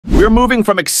We're moving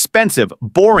from expensive,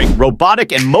 boring,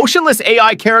 robotic, and motionless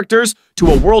AI characters to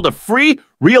a world of free,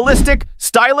 realistic,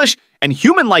 stylish, and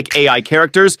human-like AI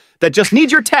characters that just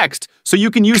need your text so you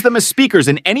can use them as speakers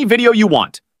in any video you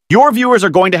want. Your viewers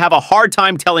are going to have a hard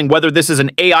time telling whether this is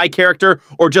an AI character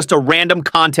or just a random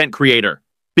content creator,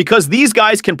 because these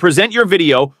guys can present your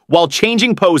video while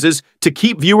changing poses to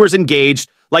keep viewers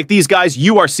engaged, like these guys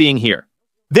you are seeing here.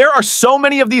 There are so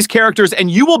many of these characters, and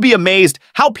you will be amazed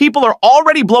how people are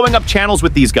already blowing up channels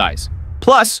with these guys.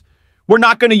 Plus, we're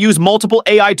not going to use multiple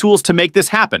AI tools to make this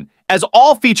happen, as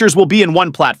all features will be in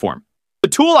one platform. The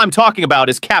tool I'm talking about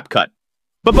is Capcut.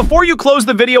 But before you close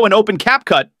the video and open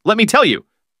Capcut, let me tell you,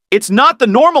 it's not the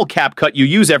normal Capcut you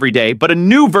use every day, but a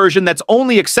new version that's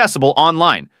only accessible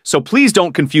online, so please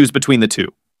don't confuse between the two.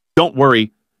 Don't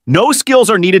worry, no skills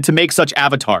are needed to make such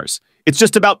avatars. It's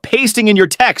just about pasting in your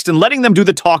text and letting them do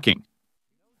the talking.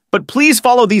 But please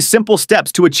follow these simple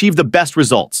steps to achieve the best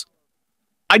results.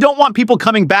 I don't want people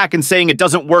coming back and saying it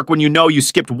doesn't work when you know you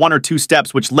skipped 1 or 2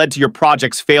 steps which led to your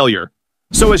project's failure.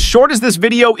 So as short as this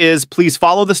video is, please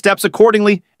follow the steps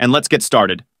accordingly, and let's get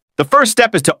started. The first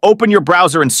step is to open your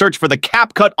browser and search for the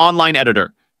Capcut online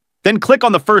editor. Then click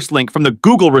on the first link from the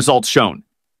Google results shown.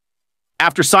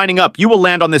 After signing up, you will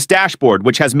land on this dashboard,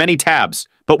 which has many tabs,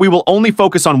 but we will only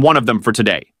focus on one of them for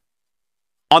today.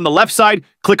 On the left side,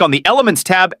 click on the Elements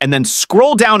tab and then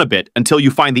scroll down a bit until you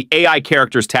find the AI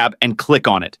Characters tab and click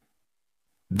on it.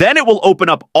 Then it will open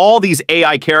up all these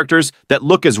AI characters that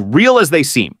look as real as they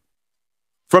seem.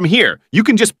 From here, you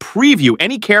can just preview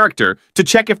any character to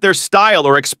check if their style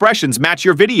or expressions match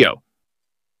your video.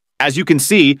 As you can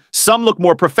see, some look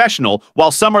more professional,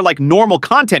 while some are like normal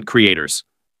content creators.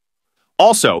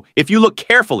 Also, if you look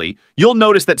carefully, you'll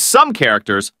notice that some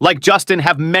characters, like Justin,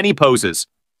 have many poses.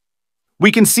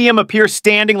 We can see him appear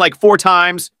standing like 4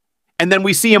 times, and then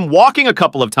we see him walking a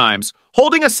couple of times,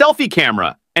 holding a selfie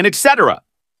camera, and etc.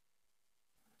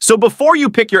 So before you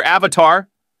pick your avatar,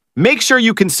 make sure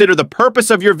you consider the purpose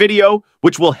of your video,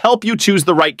 which will help you choose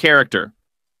the right character.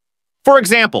 For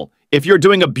example, if you're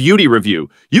doing a beauty review,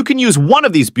 you can use one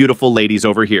of these beautiful ladies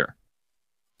over here.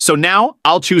 So now,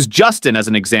 I'll choose Justin as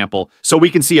an example, so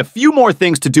we can see a few more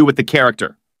things to do with the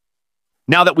character.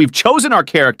 Now that we've chosen our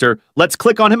character, let's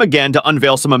click on him again to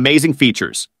unveil some amazing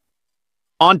features.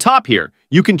 On top here,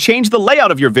 you can change the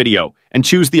layout of your video and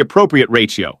choose the appropriate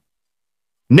ratio.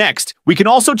 Next, we can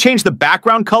also change the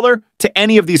background color to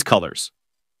any of these colors.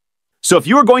 So if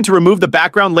you are going to remove the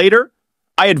background later,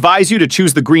 I advise you to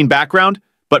choose the green background,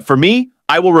 but for me,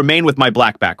 I will remain with my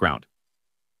black background.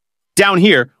 Down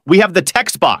here, we have the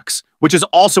text box, which is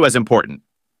also as important.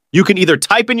 You can either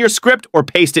type in your script or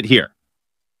paste it here.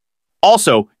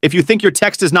 Also, if you think your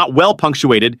text is not well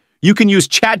punctuated, you can use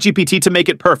ChatGPT to make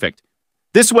it perfect.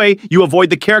 This way, you avoid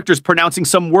the characters pronouncing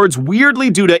some words weirdly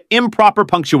due to improper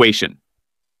punctuation.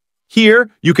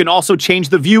 Here, you can also change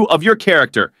the view of your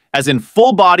character, as in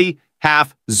full body,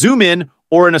 half, zoom in,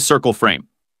 or in a circle frame.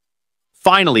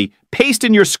 Finally, paste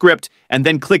in your script and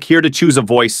then click here to choose a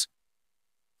voice.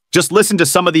 Just listen to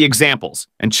some of the examples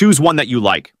and choose one that you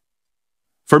like.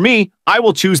 For me, I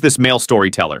will choose this male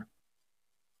storyteller.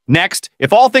 Next,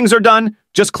 if all things are done,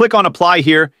 just click on Apply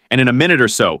here, and in a minute or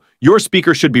so, your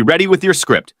speaker should be ready with your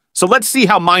script. So let's see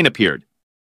how mine appeared.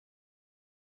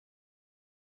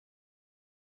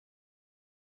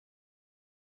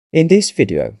 In this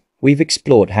video, we've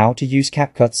explored how to use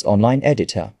Capcut's online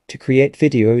editor to create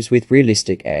videos with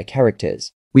realistic AI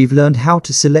characters. We've learned how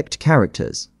to select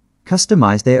characters,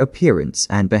 customize their appearance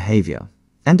and behavior,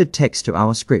 and add text to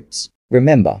our scripts.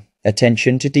 Remember,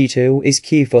 attention to detail is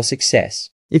key for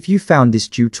success. If you found this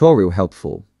tutorial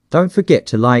helpful, don't forget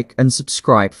to like and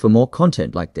subscribe for more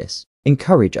content like this.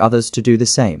 Encourage others to do the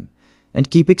same,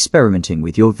 and keep experimenting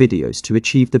with your videos to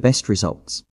achieve the best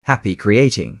results. Happy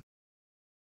creating!